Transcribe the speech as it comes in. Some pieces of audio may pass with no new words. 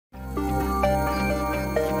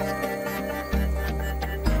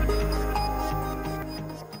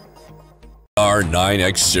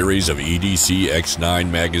AR-9X series of EDC X9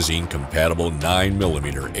 magazine compatible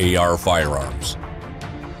 9mm AR firearms.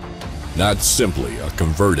 Not simply a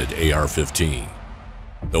converted AR-15.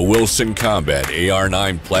 The Wilson Combat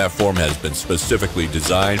AR-9 platform has been specifically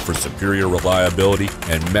designed for superior reliability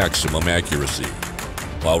and maximum accuracy,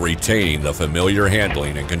 while retaining the familiar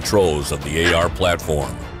handling and controls of the AR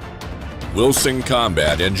platform. Wilson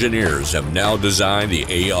Combat engineers have now designed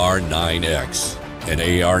the AR-9X, an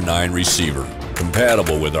AR-9 receiver,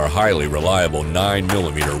 compatible with our highly reliable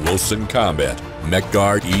 9mm Wilson Combat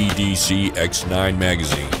MechGuard EDC X9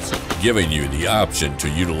 magazines, giving you the option to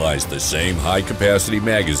utilize the same high-capacity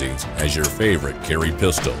magazines as your favorite carry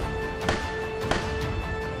pistol.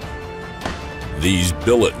 These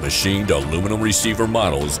billet-machined aluminum receiver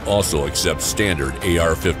models also accept standard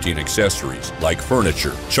AR-15 accessories like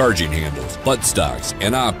furniture, charging handles, buttstocks,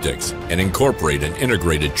 and optics, and incorporate an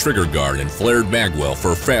integrated trigger guard and flared magwell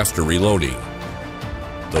for faster reloading.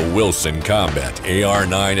 The Wilson Combat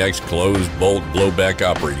AR-9X closed bolt blowback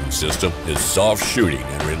operating system is soft shooting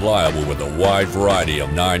and reliable with a wide variety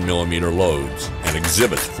of 9mm loads, and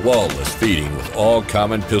exhibits flawless feeding with all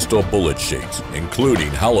common pistol bullet shapes, including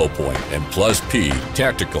hollow point and plus P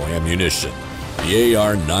tactical ammunition. The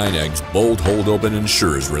AR-9X bolt hold open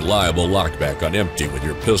ensures reliable lockback on empty with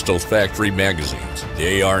your pistol's factory magazines.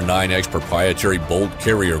 The AR-9X proprietary bolt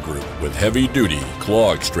carrier group with heavy-duty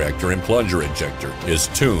claw extractor and plunger injector is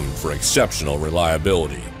tuned for exceptional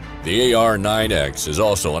reliability. The AR-9X is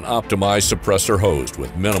also an optimized suppressor host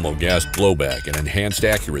with minimal gas blowback and enhanced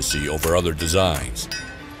accuracy over other designs.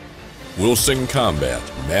 Wilson Combat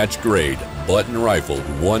match-grade button rifle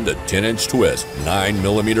 1 to 10-inch twist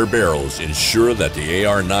 9mm barrels ensure that the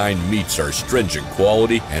AR-9 meets our stringent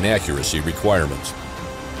quality and accuracy requirements.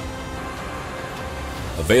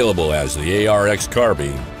 Available as the ARX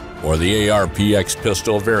Carbine or the ARPX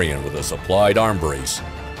pistol variant with a supplied arm brace,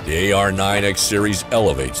 the AR-9X series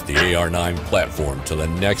elevates the AR-9 platform to the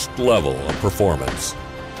next level of performance.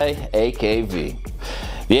 AKV.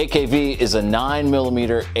 The AKV is a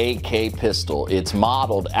 9mm AK pistol. It's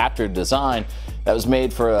modeled after a design that was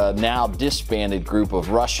made for a now disbanded group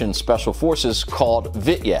of Russian special forces called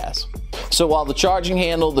Vityaz. So while the charging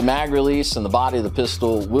handle, the mag release, and the body of the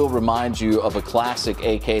pistol will remind you of a classic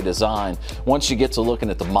AK design, once you get to looking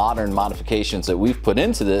at the modern modifications that we've put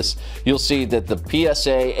into this, you'll see that the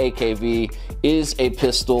PSA AKV is a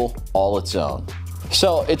pistol all its own.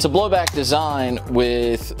 So it's a blowback design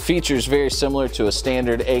with features very similar to a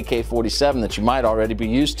standard AK-47 that you might already be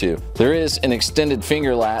used to. There is an extended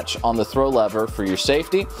finger latch on the throw lever for your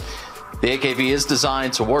safety. The AKV is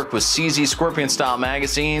designed to work with CZ Scorpion style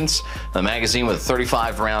magazines, a magazine with a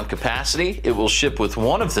 35 round capacity. It will ship with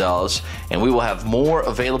one of those, and we will have more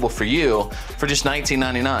available for you for just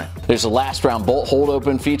 $19.99. There's a last round bolt hold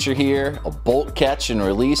open feature here, a bolt catch and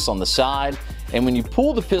release on the side, and when you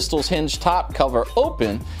pull the pistol's hinge top cover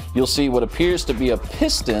open, you'll see what appears to be a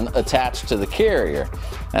piston attached to the carrier.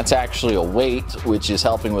 That's actually a weight, which is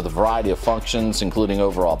helping with a variety of functions, including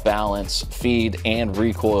overall balance, feed, and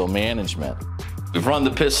recoil management. We've run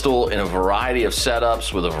the pistol in a variety of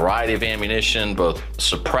setups with a variety of ammunition, both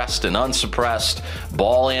suppressed and unsuppressed,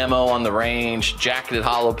 ball ammo on the range, jacketed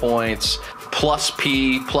hollow points, plus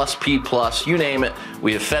P, you name it.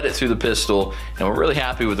 We have fed it through the pistol, and we're really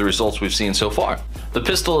happy with the results we've seen so far. The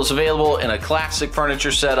pistol is available in a classic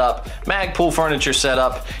furniture setup, Magpul furniture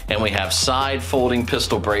setup, and we have side folding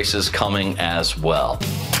pistol braces coming as well.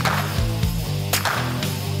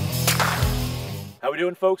 How we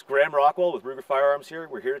doing, folks? Graham Rockwell with Ruger Firearms here.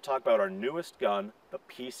 We're here to talk about our newest gun, the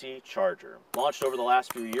PC Charger. Launched over the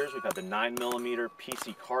last few years, we've had the 9mm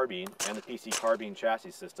PC Carbine and the PC Carbine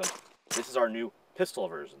chassis system. This is our new pistol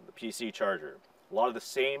version, the PC Charger. A lot of the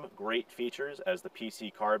same great features as the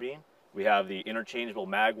PC Carbine. We have the interchangeable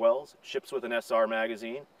magwells, ships with an SR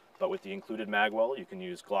magazine, but with the included magwell, you can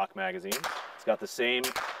use Glock magazine. It's got the same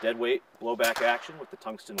deadweight blowback action with the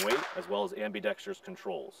tungsten weight, as well as ambidextrous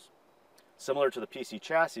controls. Similar to the PC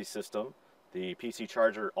chassis system, the PC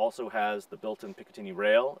Charger also has the built-in Picatinny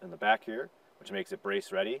rail in the back here, which makes it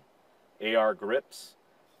brace ready, AR grips,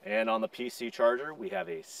 and on the PC Charger, we have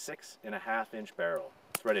a 6.5-inch barrel.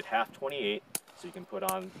 It's rated .28, so you can put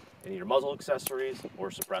on any of your muzzle accessories or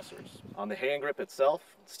suppressors. On the hand grip itself,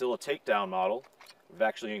 it's still a takedown model. We've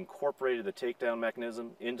actually incorporated the takedown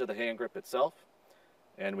mechanism into the hand grip itself,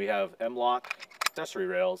 and we have M-LOK accessory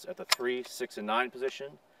rails at the 3, 6, and 9 position,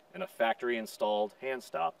 and a factory-installed hand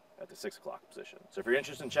stop at the 6 o'clock position. So if you're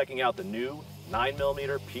interested in checking out the new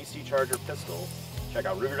 9mm PC Charger pistol, check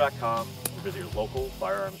out Ruger.com or visit your local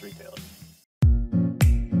firearms retailer.